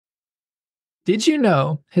Did you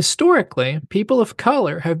know, historically, people of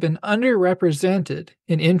color have been underrepresented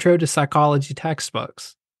in intro to psychology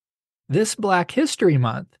textbooks? This Black History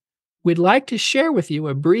Month, we'd like to share with you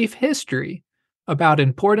a brief history about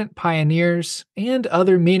important pioneers and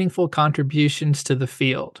other meaningful contributions to the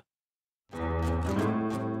field.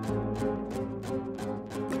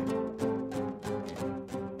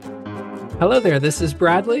 Hello there, this is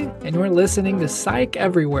Bradley, and you're listening to Psych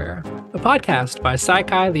Everywhere, a podcast by Psi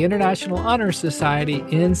Chi, the International Honor Society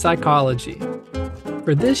in Psychology.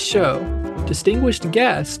 For this show, distinguished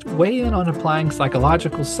guests weigh in on applying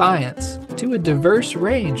psychological science to a diverse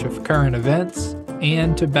range of current events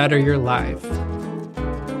and to better your life.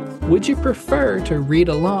 Would you prefer to read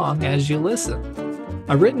along as you listen?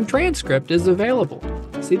 A written transcript is available.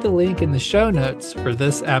 See the link in the show notes for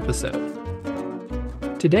this episode.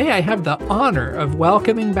 Today I have the honor of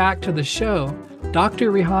welcoming back to the show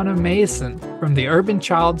Dr. Rihana Mason from the Urban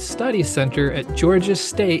Child Study Center at Georgia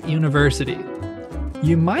State University.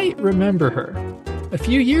 You might remember her. A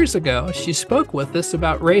few years ago, she spoke with us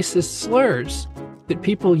about racist slurs that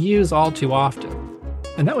people use all too often.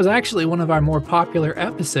 And that was actually one of our more popular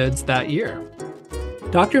episodes that year.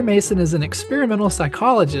 Dr. Mason is an experimental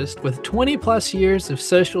psychologist with 20 plus years of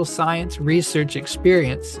social science research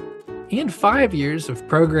experience and 5 years of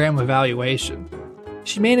program evaluation.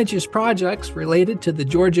 She manages projects related to the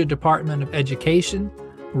Georgia Department of Education,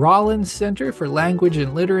 Rollins Center for Language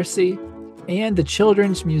and Literacy, and the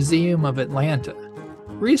Children's Museum of Atlanta.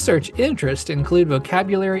 Research interests include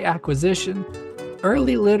vocabulary acquisition,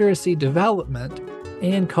 early literacy development,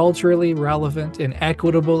 and culturally relevant and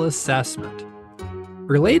equitable assessment.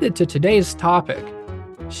 Related to today's topic,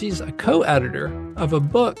 she's a co-editor of a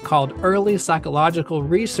book called Early Psychological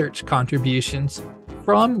Research Contributions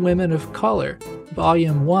from Women of Color,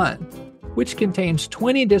 Volume 1, which contains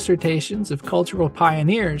 20 dissertations of cultural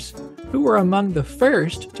pioneers who were among the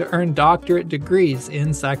first to earn doctorate degrees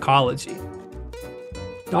in psychology.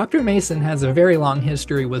 Dr. Mason has a very long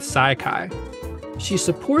history with Psi Chi. She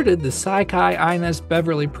supported the Psi Chi Inez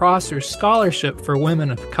Beverly Prosser Scholarship for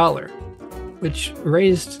Women of Color, which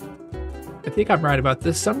raised, I think I'm right about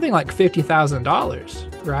this, something like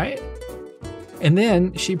 $50,000, right? And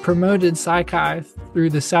then she promoted Psi Chi through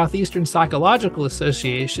the Southeastern Psychological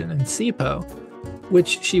Association and SIPO,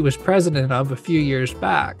 which she was president of a few years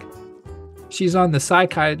back. She's on the Psi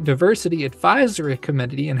Chi Diversity Advisory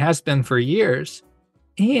Committee and has been for years,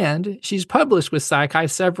 and she's published with Psi Chi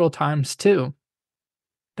several times too.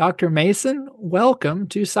 Dr. Mason, welcome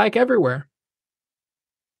to Psych Everywhere.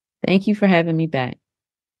 Thank you for having me back.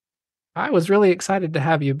 I was really excited to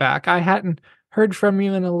have you back. I hadn't heard from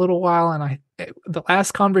you in a little while, and the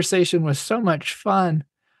last conversation was so much fun.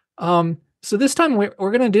 So this time we're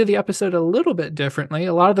going to do the episode a little bit differently.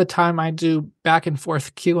 A lot of the time I do back and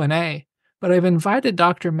forth Q&A, but I've invited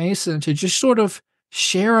Dr. Mason to just sort of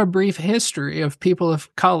share a brief history of people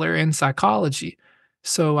of color in psychology.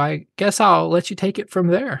 So I guess I'll let you take it from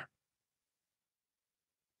there.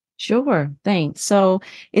 Sure, thanks. So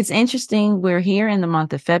it's interesting. We're here in the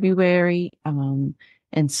month of February.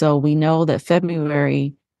 And so we know that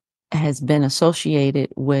February has been associated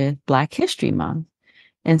with Black History Month.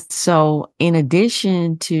 And so in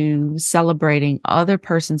addition to celebrating other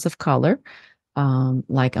persons of color,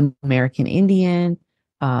 like American Indian,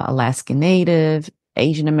 Alaska Native,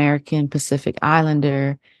 Asian American, Pacific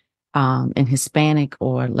Islander, and Hispanic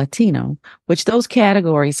or Latino, which those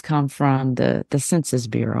categories come from the Census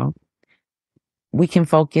Bureau. We can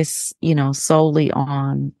focus, solely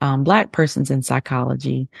on Black persons in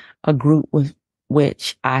psychology, a group with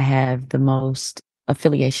which I have the most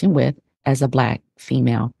affiliation with as a Black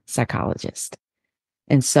female psychologist.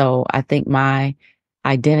 And so I think my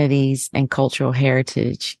identities and cultural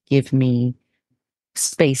heritage give me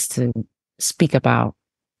space to speak about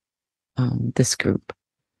this group.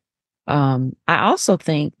 I also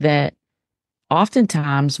think that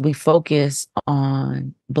oftentimes we focus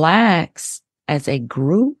on Blacks as a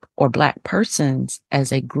group or Black persons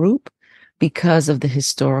as a group because of the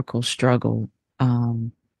historical struggle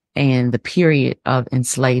and the period of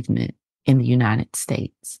enslavement in the United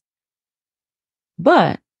States.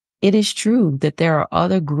 But it is true that there are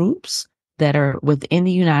other groups that are within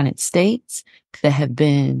the United States that have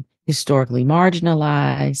been historically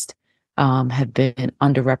marginalized, have been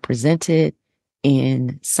underrepresented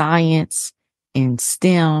in science, in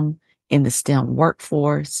STEM, in the STEM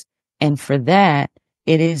workforce. And for that,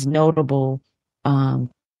 it is notable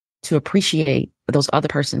to appreciate those other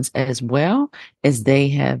persons as well, as they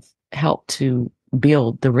have helped to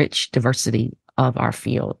build the rich diversity of our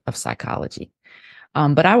field of psychology.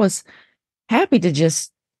 But I was happy to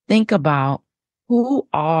just think about who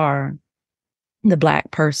are the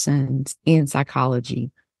Black persons in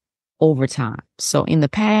psychology over time. So in the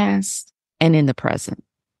past and in the present.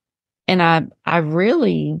 And I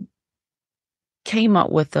really came up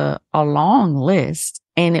with a long list,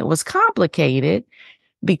 and it was complicated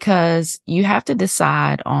because you have to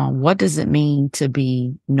decide on what does it mean to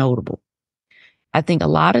be notable. I think a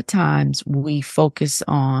lot of times we focus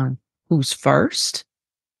on who's first,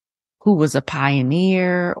 who was a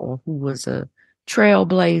pioneer or who was a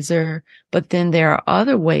trailblazer, but then there are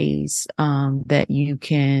other ways that you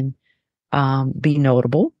can be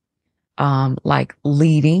notable, like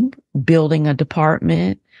leading, building a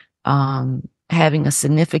department, having a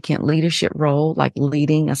significant leadership role, like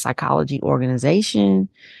leading a psychology organization,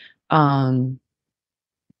 um,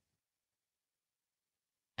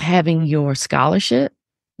 having your scholarship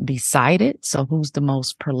be cited. So who's the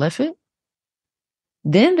most prolific?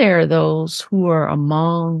 Then there are those who are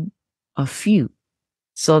among a few.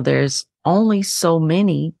 So there's only so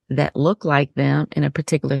many that look like them in a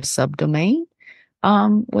particular subdomain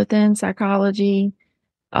within psychology.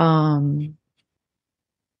 Um,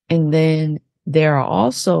 and then there are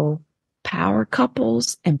also power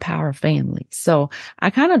couples and power families. So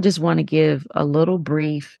I kind of just want to give a little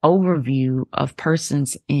brief overview of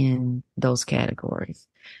persons in those categories.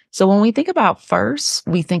 So when we think about first,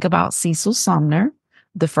 we think about Cecil Sumner,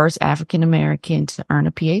 the first African American to earn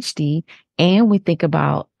a PhD. And we think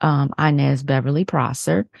about Inez Beverly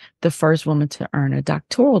Prosser, the first woman to earn a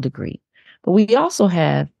doctoral degree. But we also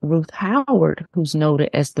have Ruth Howard, who's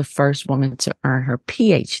noted as the first woman to earn her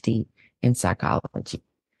PhD in psychology.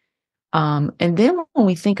 And then when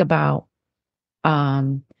we think about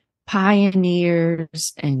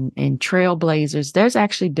pioneers and trailblazers, there's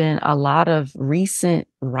actually been a lot of recent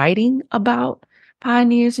writing about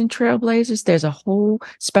pioneers and trailblazers. There's a whole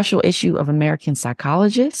special issue of American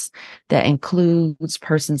Psychologists that includes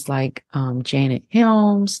persons like Janet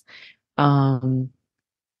Helms,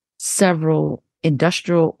 several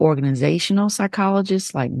industrial organizational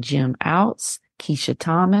psychologists like Jim Outs, Keisha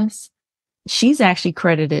Thomas. She's actually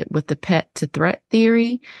credited with the pet to threat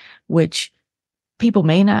theory, which people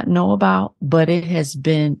may not know about, but it has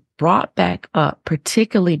been brought back up,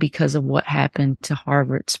 particularly because of what happened to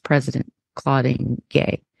Harvard's president, Claudine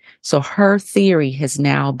Gay. So her theory has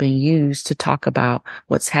now been used to talk about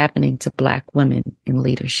what's happening to Black women in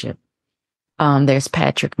leadership. There's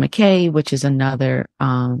Patrick McKay, which is another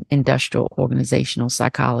industrial organizational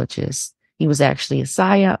psychologist. He was actually a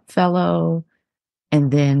PSYOP fellow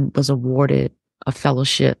and then was awarded a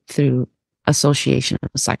fellowship through Association of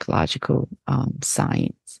Psychological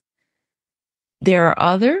Science. There are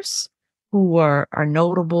others who are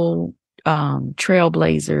notable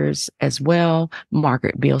trailblazers as well.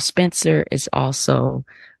 Margaret Beale Spencer is also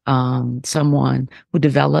someone who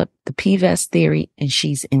developed the PVEST theory, and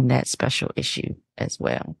she's in that special issue as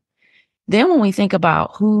well. Then when we think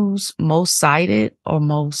about who's most cited or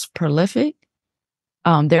most prolific,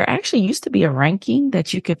 there actually used to be a ranking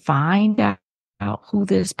that you could find out who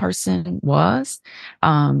this person was.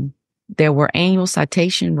 There were annual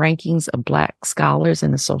citation rankings of Black scholars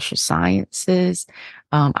in the social sciences.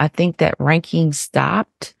 I think that ranking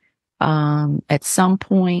stopped at some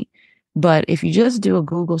point. But if you just do a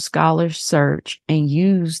Google Scholar search and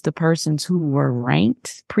use the persons who were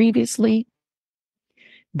ranked previously,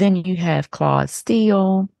 then you have Claude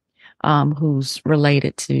Steele, who's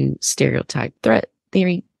related to stereotype threat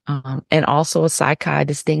theory, and also a Psi Chi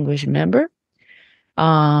distinguished member,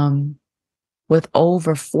 with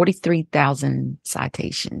over 43,000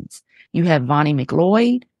 citations. You have Vonnie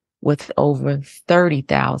McLeod with over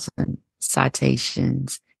 30,000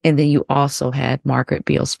 citations. And then you also had Margaret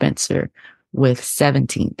Beale Spencer with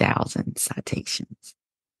 17,000 citations.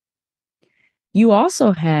 You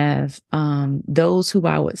also have those who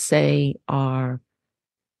I would say are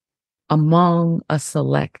among a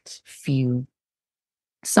select few.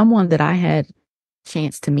 Someone that I had a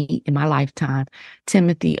chance to meet in my lifetime,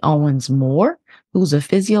 Timothy Owens Moore, who's a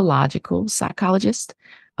physiological psychologist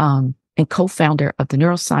and co-founder of the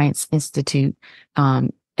Neuroscience Institute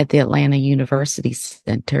at the Atlanta University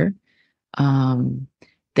Center.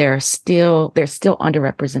 There's still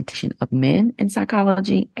underrepresentation of men in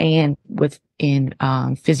psychology and within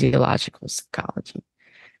physiological psychology.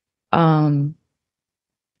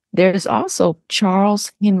 There's also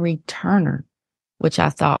Charles Henry Turner, which I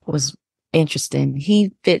thought was interesting.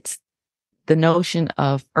 He fits the notion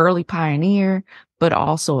of early pioneer, but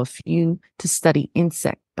also a few to study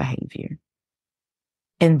insect behavior.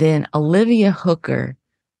 And then Olivia Hooker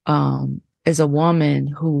is a woman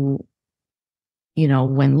who,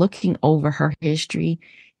 when looking over her history,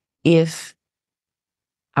 if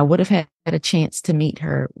I would have had a chance to meet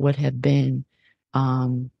her, would have been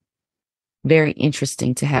very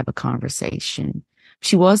interesting to have a conversation.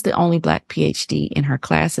 She was the only Black PhD in her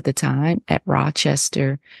class at the time at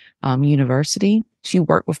Rochester University. She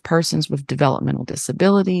worked with persons with developmental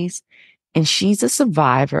disabilities, and she's a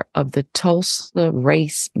survivor of the Tulsa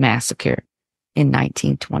Race Massacre in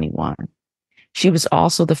 1921. She was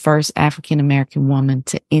also the first African-American woman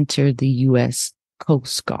to enter the U.S.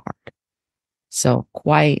 Coast Guard. So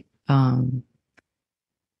quite a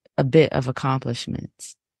bit of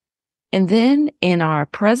accomplishments. And then in our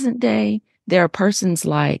present day, there are persons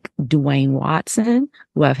like Dwayne Watson,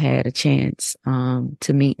 who I've had a chance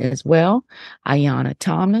to meet as well, Ayanna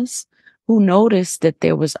Thomas, who noticed that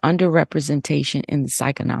there was underrepresentation in the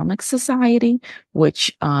Psychonomic Society,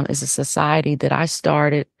 which is a society that I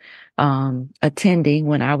started attending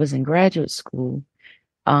when I was in graduate school.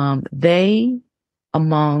 They,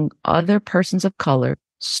 among other persons of color,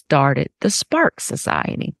 started the Spark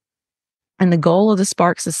Society. And the goal of the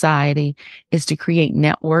Spark Society is to create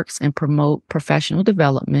networks and promote professional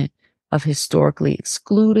development of historically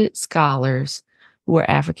excluded scholars who are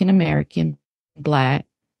African American, Black,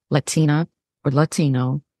 Latina or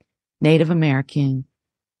Latino, Native American,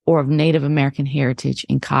 or of Native American heritage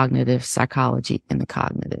in cognitive psychology and the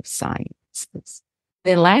cognitive sciences.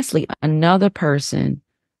 Then lastly, another person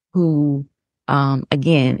who,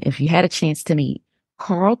 again, if you had a chance to meet,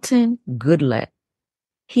 Carlton Goodlett.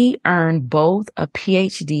 He earned both a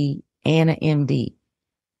PhD and an MD,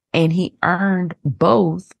 and he earned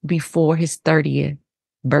both before his 30th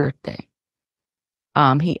birthday.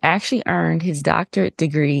 He actually earned his doctorate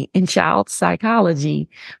degree in child psychology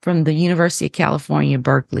from the University of California,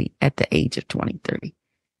 Berkeley at the age of 23.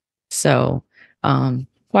 So,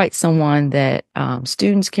 quite someone that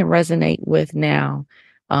students can resonate with now,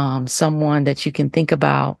 someone that you can think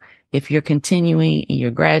about if you're continuing in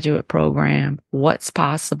your graduate program, what's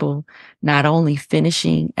possible, not only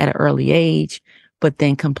finishing at an early age, but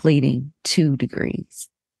then completing 2 degrees.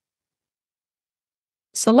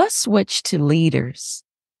 So let's switch to leaders.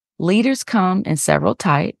 Leaders come in several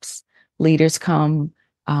types. Leaders come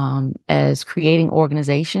as creating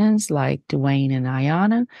organizations like Dwayne and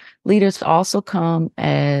Ayanna. Leaders also come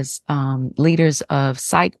as leaders of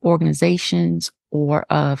psych organizations or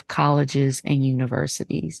of colleges and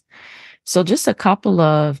universities. So just a couple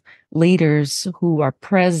of leaders who are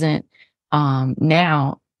present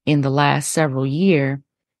now in the last several years,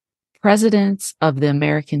 presidents of the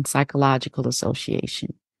American Psychological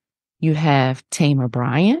Association. You have Tamar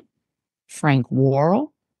Bryant, Frank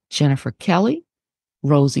Worrell, Jennifer Kelly,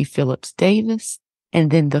 Rosie Phillips Davis,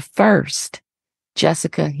 and then the first,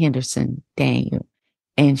 Jessica Henderson Daniel,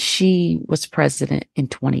 and she was president in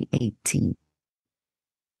 2018.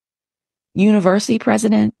 University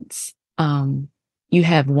presidents, you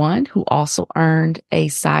have one who also earned a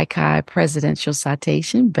Psi Chi presidential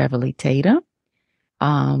citation, Beverly Tatum,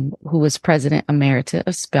 who was president emerita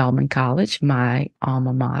of Spelman College, my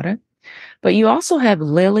alma mater. But you also have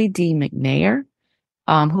Lily D. McNair,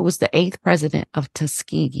 who was the 8th president of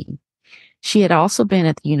Tuskegee. She had also been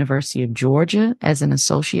at the University of Georgia as an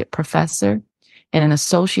associate professor and an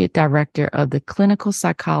associate director of the clinical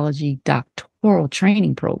psychology doctoral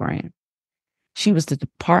training program. She was the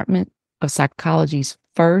Department of Psychology's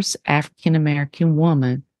first African-American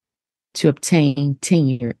woman to obtain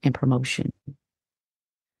tenure and promotion.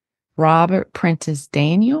 Robert Prentice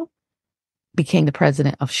Daniel became the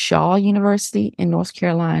president of Shaw University in North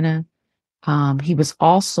Carolina. He was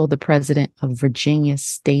also the president of Virginia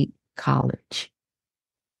State College.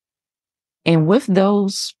 And with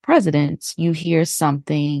those presidents, you hear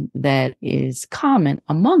something that is common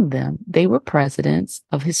among them. They were presidents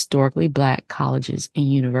of historically Black colleges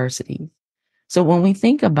and universities. So when we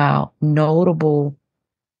think about notable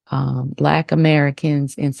Black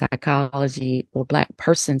Americans in psychology or Black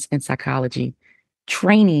persons in psychology,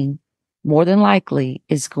 training more than likely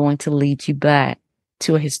is going to lead you back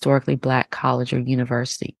to a historically Black college or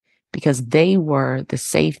university, because they were the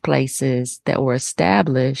safe places that were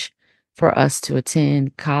established for us to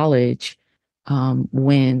attend college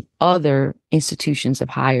when other institutions of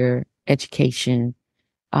higher education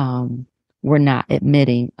were not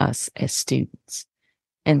admitting us as students.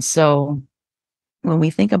 And so when we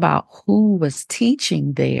think about who was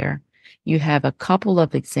teaching there, you have a couple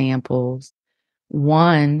of examples.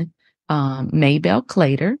 One, Maybelle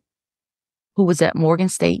Clater, who was at Morgan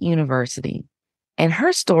State University. And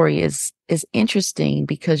her story is interesting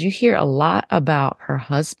because you hear a lot about her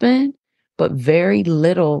husband, but very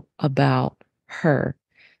little about her.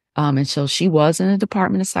 And so she was in the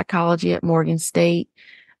Department of Psychology at Morgan State.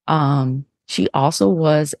 She also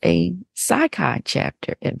was a Psi Chi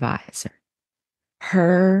chapter advisor.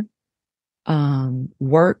 Her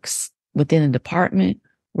works within the department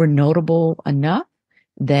were notable enough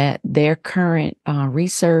that their current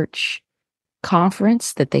research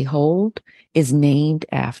conference that they hold is named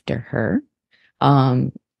after her.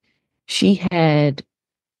 Um, she had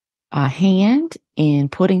a hand in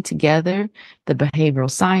putting together the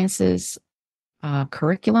behavioral sciences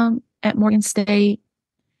curriculum at Morgan State.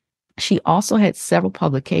 She also had several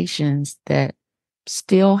publications that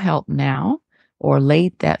still help now or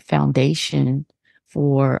laid that foundation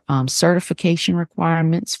for certification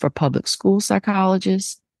requirements for public school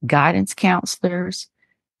psychologists, guidance counselors,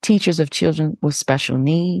 teachers of children with special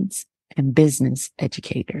needs, and business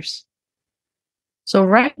educators. So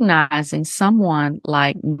recognizing someone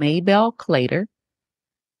like Maybelle Clater,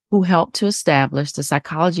 who helped to establish the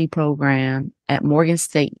psychology program at Morgan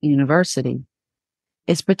State University,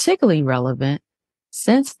 is particularly relevant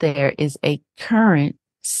since there is a current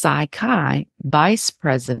Psi Chi vice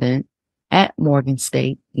president at Morgan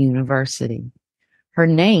State University. Her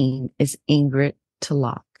name is Ingrid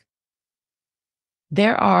Tulloch.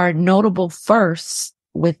 There are notable firsts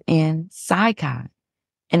within Psi Chi.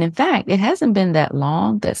 And in fact, it hasn't been that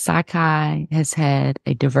long that Psi Chi has had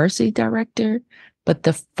a diversity director, but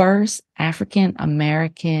the first African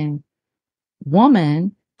American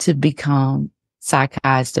woman to become Psi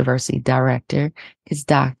Chi's diversity director is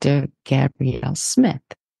Dr. Gabrielle Smith.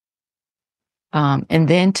 And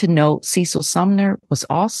then to note, Cecil Sumner was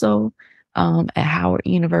also at Howard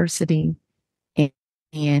University,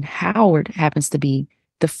 and Howard happens to be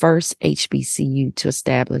the first HBCU to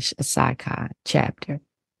establish a Psi Chi chapter.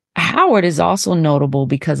 Howard is also notable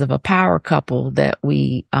because of a power couple that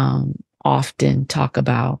we often talk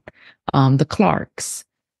about, the Clarks.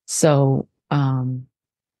 So,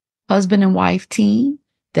 husband and wife team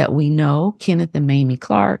that we know, Kenneth and Mamie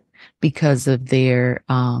Clark, because of their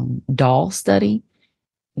doll study.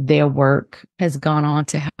 Their work has gone on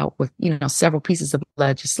to help with, several pieces of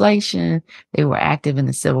legislation. They were active in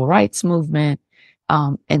the civil rights movement.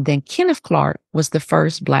 And then Kenneth Clark was the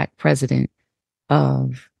first Black president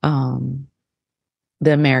of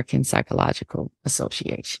the American Psychological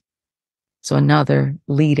Association. So another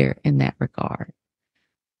leader in that regard.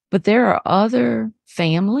 But there are other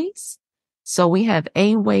families. So we have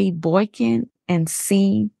A. Wade Boykin and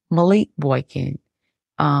C. Malik Boykin,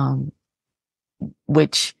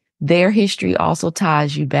 which their history also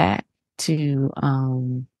ties you back to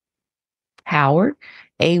Howard.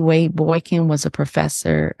 A. Wade Boykin was a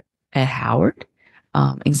professor at Howard,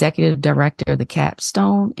 executive director of the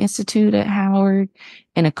Capstone Institute at Howard,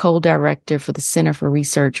 and a co-director for the Center for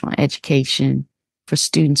Research on Education for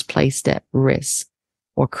Students Placed at Risk,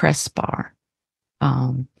 or CRESPAR.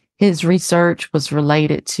 His research was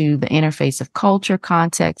related to the interface of culture,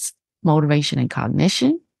 context, motivation, and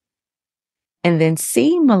cognition. And then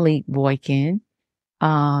C. Malik Boykin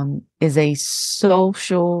is a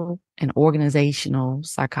social and organizational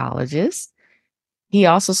psychologist. He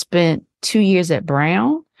also spent 2 years at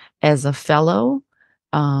Brown as a fellow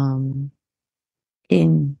in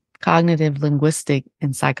cognitive, linguistic,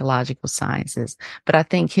 and psychological sciences. But I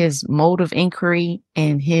think his mode of inquiry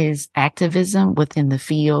and his activism within the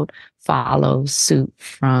field follows suit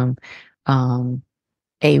from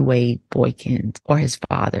A. Wade Boykin, or his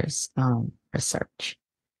father's research.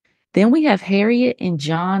 Then we have Harriet and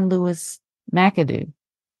John Lewis McAdoo.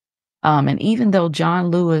 And even though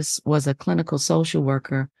John Lewis was a clinical social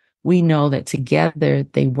worker, we know that together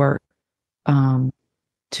they worked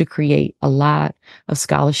to create a lot of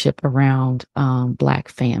scholarship around Black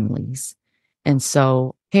families. And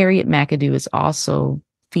so Harriet McAdoo is also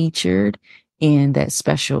featured in that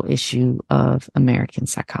special issue of American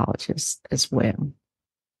Psychologists as well.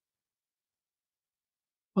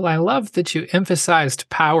 Well, I love that you emphasized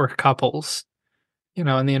power couples,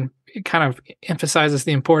 and it kind of emphasizes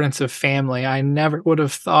the importance of family. I never would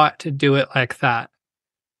have thought to do it like that.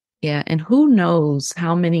 Yeah. And who knows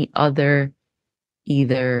how many other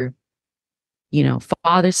either,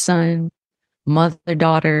 father, son, mother,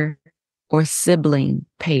 daughter, or sibling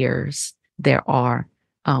pairs there are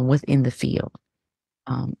within the field.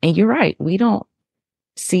 And you're right. We don't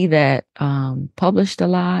see that published a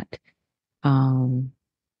lot.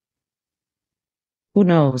 Who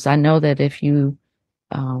knows? I know that if you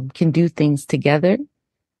can do things together,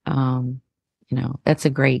 that's a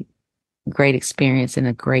great experience and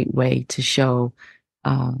a great way to show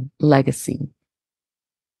legacy.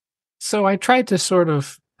 So I tried to sort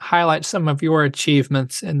of highlight some of your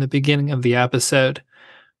achievements in the beginning of the episode,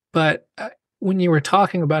 but when you were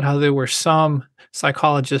talking about how there were some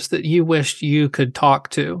psychologists that you wished you could talk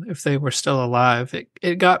to if they were still alive,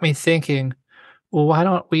 it got me thinking, well, why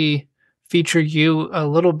don't we feature you a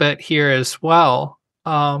little bit here as well.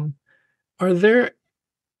 Are there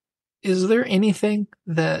is there anything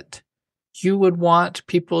that you would want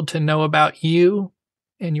people to know about you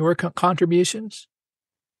and your contributions?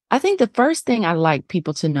 I think the first thing I like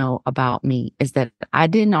people to know about me is that I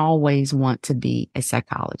didn't always want to be a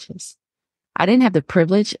psychologist. I didn't have the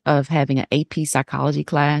privilege of having an AP psychology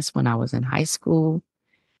class when I was in high school.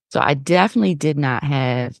 So I definitely did not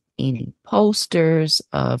have any posters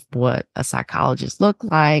of what a psychologist looked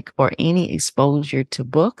like or any exposure to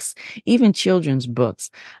books, even children's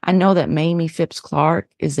books. I know that Mamie Phipps Clark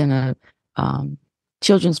is in a um,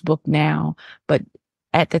 children's book now, but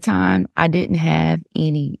at the time I didn't have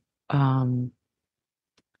any um,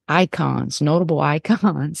 icons, notable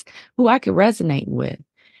icons who I could resonate with.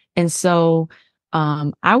 And so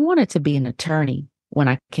I wanted to be an attorney when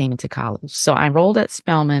I came into college. So I enrolled at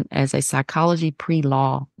Spelman as a psychology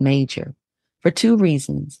pre-law major for two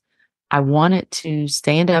reasons. I wanted to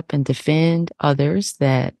stand up and defend others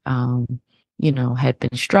that, had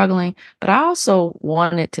been struggling, but I also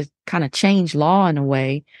wanted to kind of change law in a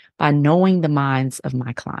way by knowing the minds of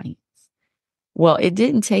my clients. Well, it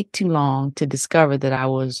didn't take too long to discover that I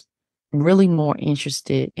was really more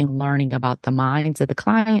interested in learning about the minds of the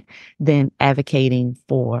client than advocating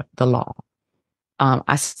for the law.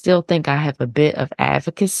 I still think I have a bit of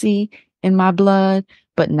advocacy in my blood,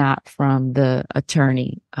 but not from the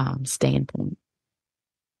attorney standpoint.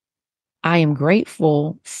 I am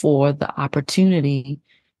grateful for the opportunity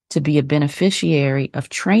to be a beneficiary of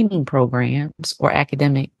training programs or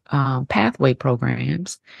academic pathway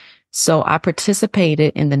programs. So I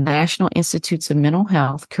participated in the National Institutes of Mental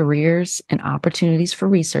Health Careers and Opportunities for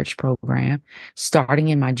Research program starting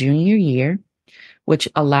in my junior year, which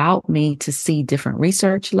allowed me to see different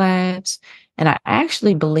research labs. And I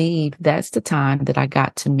actually believe that's the time that I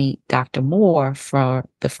got to meet Dr. Moore for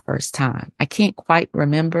the first time. I can't quite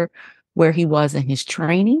remember where he was in his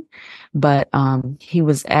training, but he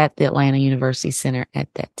was at the Atlanta University Center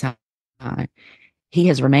at that time. He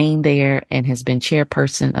has remained there and has been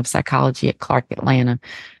chairperson of psychology at Clark Atlanta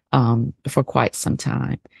for quite some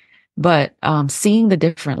time. But seeing the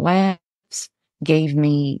different labs gave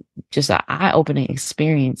me just an eye-opening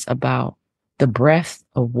experience about the breadth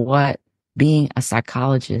of what being a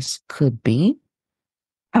psychologist could be.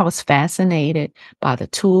 I was fascinated by the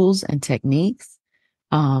tools and techniques.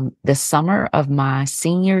 The summer of my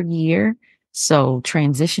senior year, so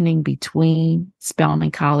transitioning between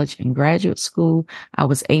Spelman College and graduate school, I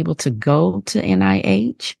was able to go to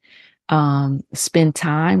NIH, spend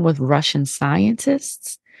time with Russian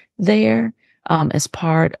scientists there as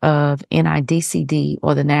part of NIDCD,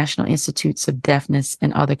 or the National Institutes of Deafness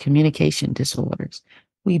and Other Communication Disorders.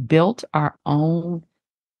 We built our own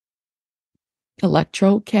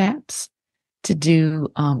electrode caps to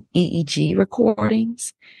do EEG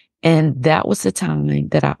recordings. And that was the time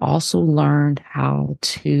that I also learned how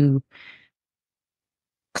to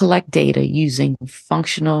collect data using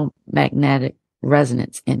functional magnetic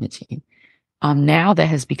resonance imaging. Now that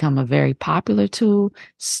has become a very popular tool,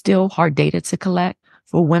 still hard data to collect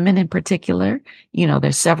for women in particular.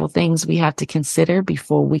 There's several things we have to consider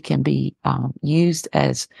before we can be used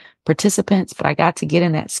as participants, but I got to get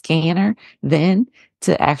in that scanner then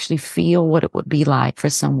to actually feel what it would be like for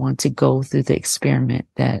someone to go through the experiment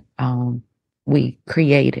that we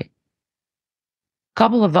created. A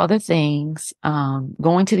couple of other things,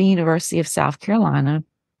 going to the University of South Carolina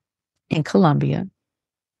in Columbia,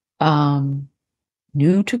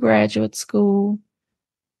 new to graduate school.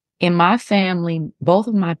 In my family, both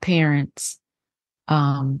of my parents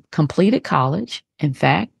completed college. In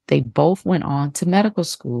fact, they both went on to medical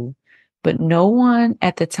school, but no one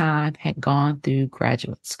at the time had gone through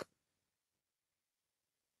graduate school.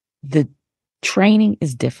 The training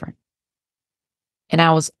is different. And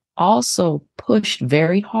I was also pushed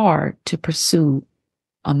very hard to pursue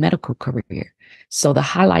a medical career. So the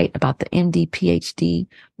highlight about the MD PhD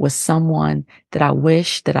was someone that I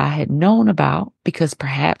wish that I had known about, because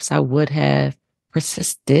perhaps I would have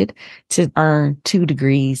persisted to earn 2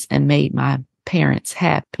 degrees and made my parents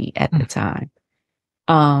happy at the time.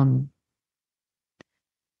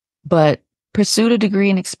 But pursued a degree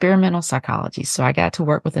in experimental psychology. So I got to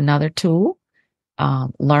work with another tool,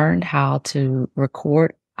 learned how to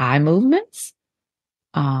record eye movements,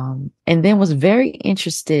 and then was very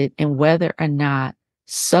interested in whether or not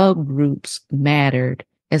subgroups mattered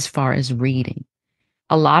as far as reading.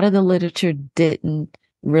 A lot of the literature didn't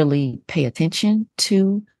really pay attention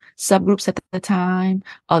to subgroups at the time,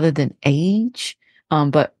 other than age.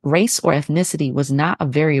 But race or ethnicity was not a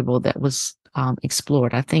variable that was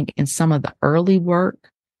explored. I think in some of the early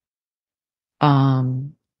work,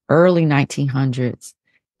 early 1900s,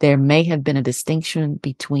 there may have been a distinction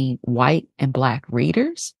between white and Black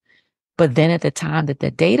readers. But then at the time that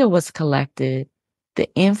the data was collected,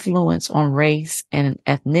 the influence on race and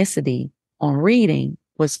ethnicity on reading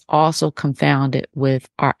was also confounded with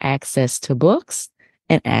our access to books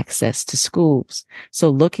and access to schools. So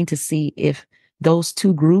looking to see if those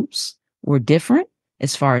two groups were different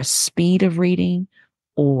as far as speed of reading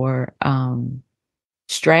or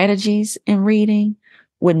strategies in reading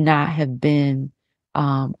would not have been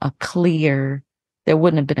there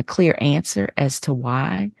wouldn't have been a clear answer as to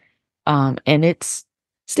why. And it's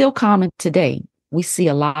still common today. We see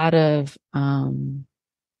a lot of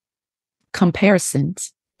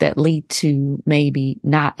comparisons that lead to maybe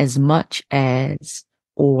not as much as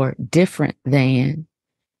or different than,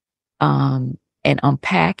 and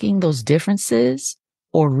unpacking those differences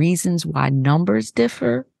or reasons why numbers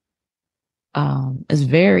differ is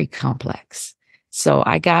very complex. So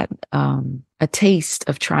I got a taste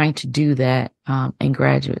of trying to do that in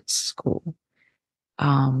graduate school.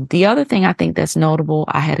 The other thing I think that's notable,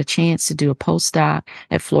 I had a chance to do a postdoc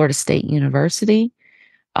at Florida State University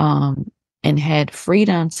and had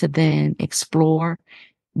freedom to then explore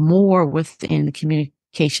more within the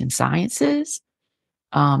communication sciences.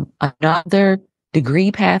 Another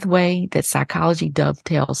degree pathway that psychology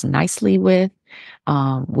dovetails nicely with.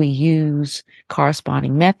 We use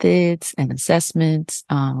corresponding methods and assessments.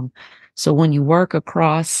 So when you work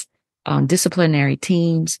across disciplinary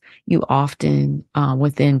teams, you often,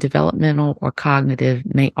 within developmental or cognitive,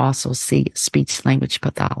 may also see a speech language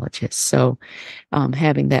pathologist. So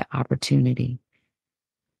having that opportunity.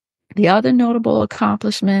 The other notable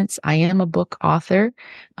accomplishments, I am a book author.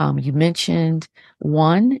 You mentioned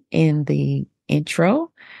one in the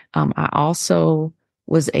intro. I also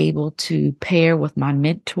was able to pair with my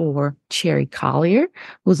mentor, Cherry Collier,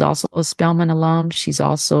 who's also a Spelman alum. She's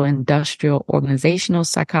also an industrial organizational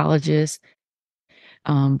psychologist.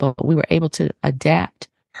 But we were able to adapt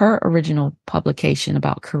her original publication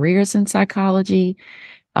about careers in psychology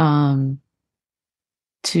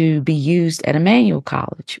to be used at Emmanuel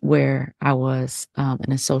College, where I was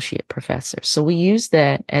an associate professor. So we used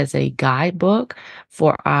that as a guidebook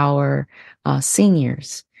for our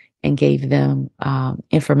seniors and gave them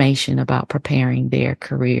information about preparing their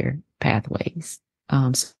career pathways.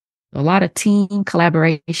 So a lot of team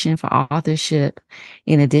collaboration for authorship,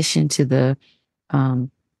 in addition to the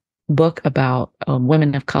book about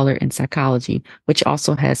women of color in psychology, which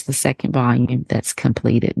also has the second volume that's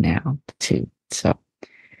completed now too. So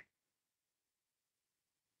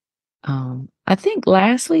I think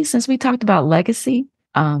lastly, since we talked about legacy,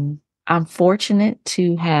 I'm fortunate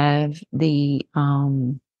to have the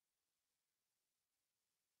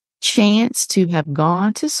chance to have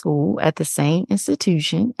gone to school at the same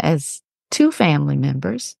institution as two family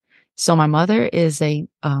members. So my mother is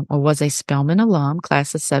or was a Spelman alum,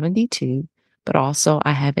 class of 72, but also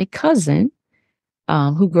I have a cousin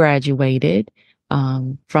who graduated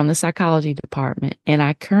from the psychology department. And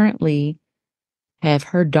I currently have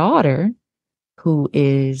her daughter, who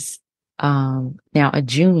is now a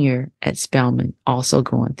junior at Spelman, also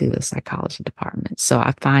going through the psychology department. So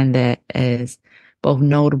I find that as both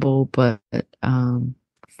notable, but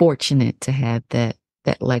fortunate to have that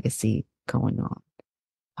legacy going on.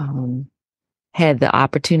 Had the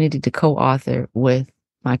opportunity to co-author with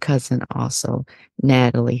my cousin also,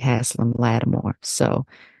 Natalie Haslam Lattimore. So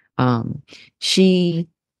she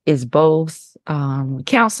is both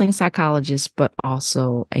counseling psychologist, but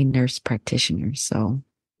also a nurse practitioner. So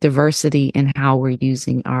diversity in how we're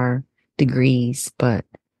using our degrees, but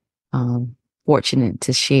fortunate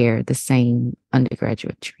to share the same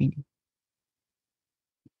undergraduate training.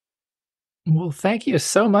 Well, thank you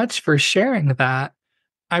so much for sharing that.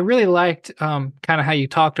 I really liked kind of how you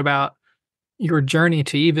talked about your journey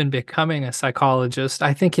to even becoming a psychologist.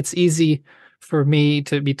 I think it's easy for me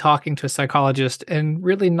to be talking to a psychologist and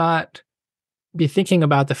really not be thinking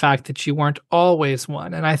about the fact that you weren't always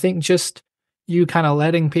one. And I think just you kind of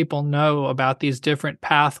letting people know about these different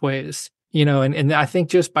pathways, and I think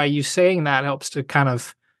just by you saying that helps to kind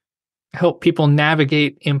of help people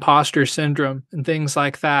navigate imposter syndrome and things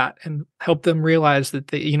like that, and help them realize that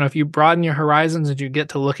if you broaden your horizons and you get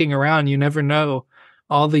to looking around, you never know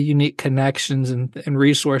all the unique connections and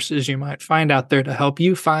resources you might find out there to help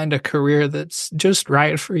you find a career that's just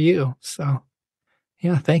right for you. So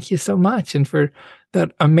yeah, thank you so much. And for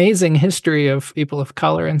that amazing history of people of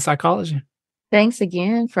color in psychology. Thanks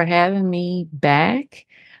again for having me back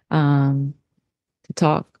to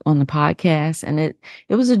talk on the podcast. And it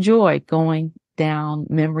was a joy going down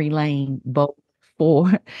memory lane, both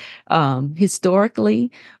for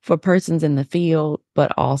historically for persons in the field,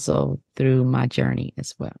 but also through my journey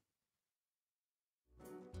as well.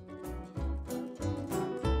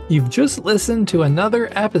 You've just listened to another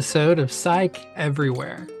episode of Psych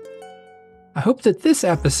Everywhere. I hope that this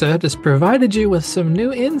episode has provided you with some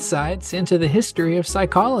new insights into the history of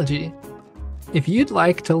psychology. If you'd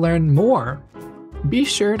like to learn more, be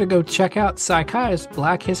sure to go check out Psi Chi's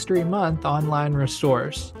Black History Month online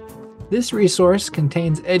resource. This resource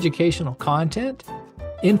contains educational content,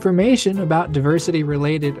 information about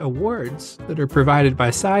diversity-related awards that are provided by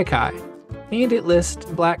Psi Chi, and it lists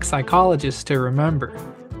Black psychologists to remember.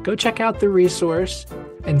 Go check out the resource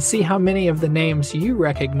and see how many of the names you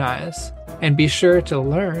recognize, and be sure to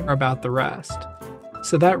learn about the rest.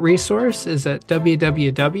 So that resource is at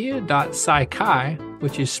www.psychi,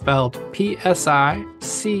 which is spelled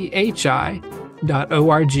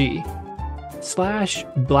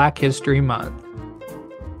PSICHI.org/Black History Month.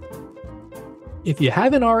 If you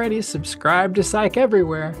haven't already subscribed to Psych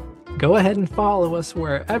Everywhere, go ahead and follow us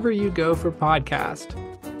wherever you go for podcasts.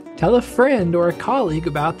 Tell a friend or a colleague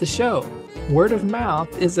about the show. Word of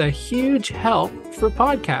mouth is a huge help for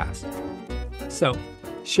podcasts. So,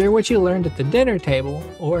 share what you learned at the dinner table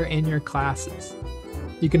or in your classes.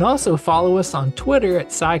 You can also follow us on Twitter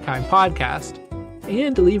at Psi Chi Podcast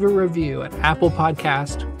and leave a review at Apple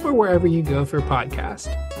Podcast or wherever you go for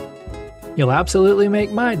podcasts. You'll absolutely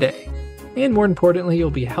make my day. And more importantly,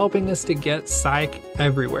 you'll be helping us to get Psych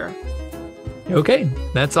everywhere. Okay,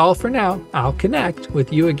 that's all for now. I'll connect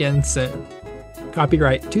with you again soon.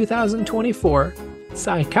 Copyright 2024,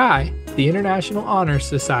 Psi Chi, the International Honor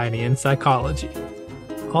Society in Psychology.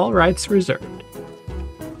 All rights reserved.